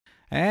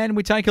And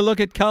we take a look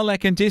at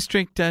Colac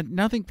District.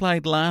 Nothing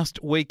played last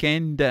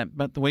weekend,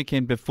 but the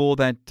weekend before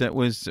that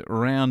was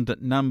round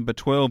number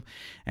 12.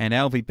 And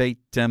Alvey beat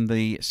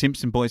the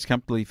Simpson boys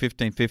comfortably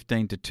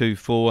 15-15 to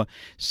 2-4.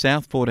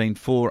 South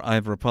 14-4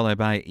 over Apollo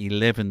Bay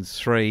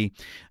 11-3.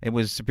 It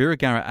was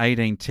Birregurra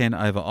 18-10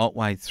 over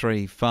Otway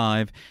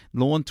 3-5.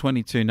 Lawn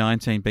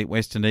 22-19 beat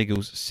Western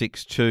Eagles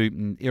 6-2.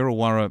 And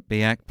Illawarra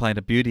Biak played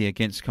a beauty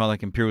against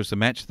Colac Imperials, the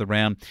match of the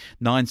round,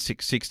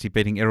 9-6-60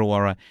 beating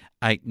Illawarra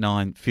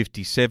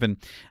 8-9-57.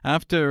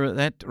 After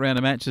that round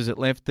of matches, it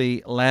left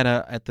the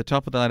ladder at the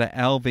top of the ladder,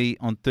 Alvey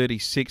on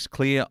 36,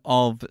 clear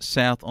of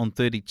South on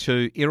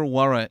 32,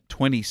 Illawarra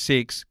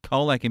 26,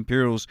 Colac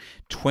Imperials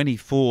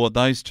 24.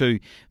 Those two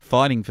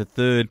fighting for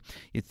third.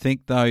 You'd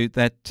think, though,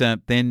 that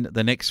then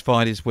the next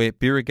fight is where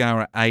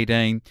Birregurra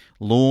 18,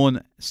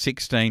 Lawn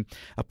 16,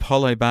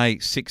 Apollo Bay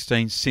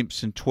 16,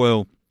 Simpson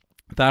 12.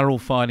 They're all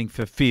fighting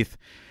for fifth.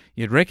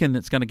 You'd reckon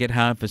it's going to get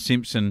hard for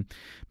Simpson,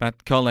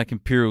 but Colac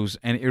Imperials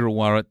and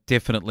Illawarra,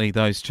 definitely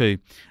those two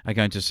are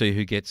going to see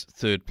who gets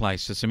third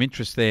place. So some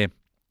interest there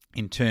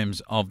in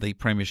terms of the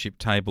premiership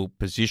table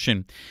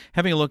position.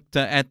 Having a look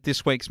at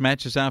this week's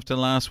matches after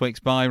last week's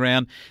bye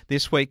round,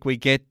 this week we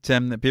get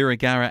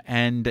Birregurra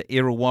and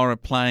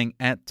Illawarra playing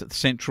at the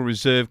Central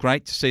Reserve.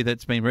 Great to see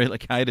that's been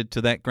relocated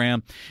to that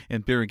ground,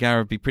 and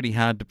Birregurra would be pretty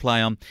hard to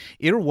play on.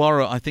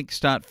 Illawarra, I think,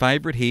 start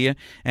favourite here,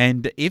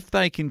 and if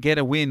they can get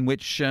a win,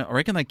 which I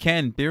reckon they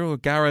can,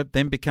 Birregurra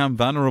then become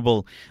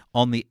vulnerable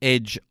on the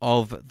edge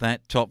of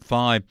that top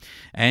five.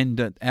 And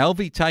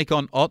Alvey take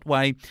on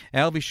Otway.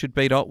 Alvey should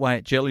beat Otway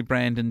at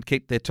Jellybrand and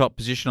keep their top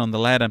position on the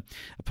ladder.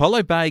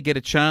 Apollo Bay get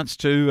a chance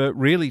to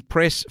really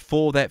press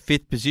for that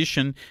fifth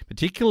position,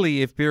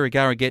 particularly if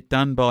Birregurra get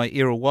done by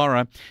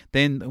Illawarra.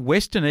 Then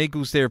Western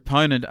Eagles, their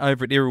opponent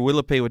over at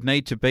Irrawillippi, would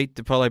need to beat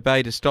Apollo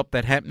Bay to stop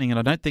that happening, and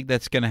I don't think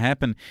that's going to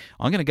happen.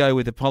 I'm going to go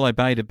with Apollo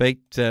Bay to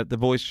beat the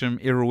boys from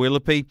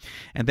Irrawillippi.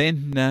 And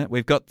then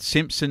we've got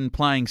Simpson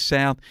playing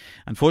South.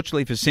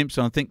 Unfortunately for Simpson,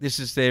 I think this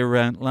is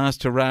their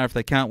last hurrah if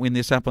they can't win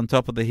this up on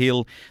top of the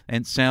hill,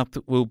 and South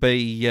will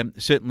be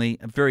certainly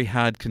a very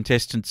hard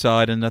contestant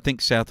side, and I think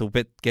South will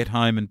get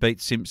home and beat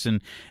Simpson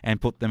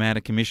and put them out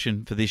of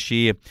commission for this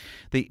year.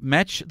 The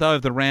match, though,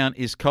 of the round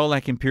is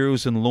Colac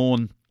Imperials and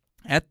Lawn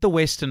at the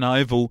Western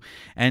Oval,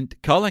 and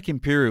Colac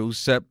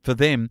Imperials, for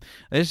them,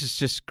 this is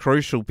just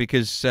crucial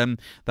because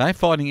they're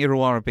fighting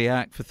Illawarra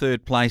Biak for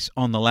third place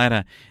on the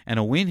ladder, and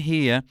a win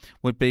here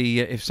would be,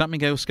 if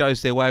something else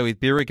goes their way with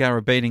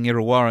Birregurra beating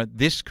Illawarra,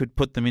 this could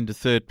put them into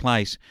third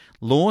place.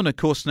 Lawn, of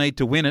course, need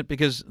to win it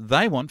because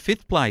they want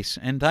fifth place,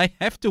 and they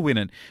have to win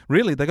it.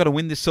 Really, they've got to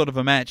win this sort of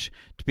a match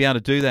to be able to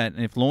do that,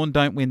 and if Lawn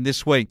don't win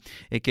this week,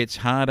 it gets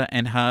harder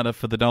and harder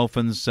for the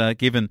Dolphins,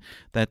 given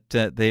that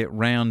their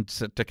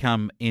rounds to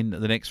come in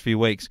the next few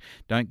weeks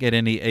don't get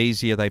any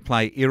easier. They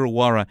play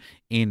Illawarra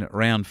in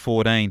round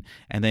 14,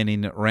 and then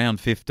in round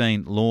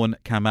 15, Lawn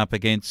come up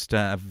against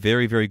a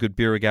very, very good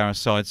Birregurra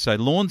side. So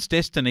Lawn's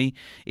destiny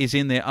is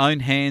in their own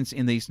hands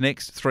in these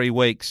next 3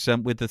 weeks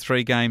with the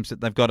 3 games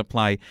that they've got to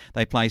play.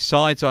 They play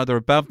sides either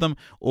above them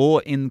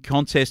or in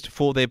contest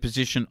for their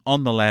position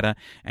on the ladder,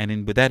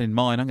 and with that in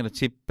mind, I'm going to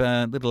tip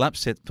a little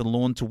upset for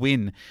Lawn to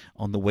win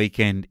on the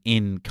weekend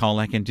in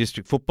Colac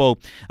District football.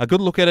 A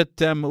good look at it.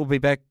 We'll be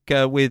back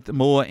with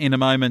more in a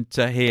moment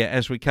here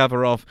as we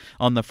cover off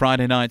on the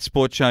Friday night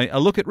sports show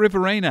a look at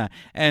Riverina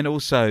and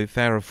also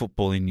Farah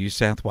football in New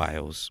South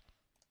Wales.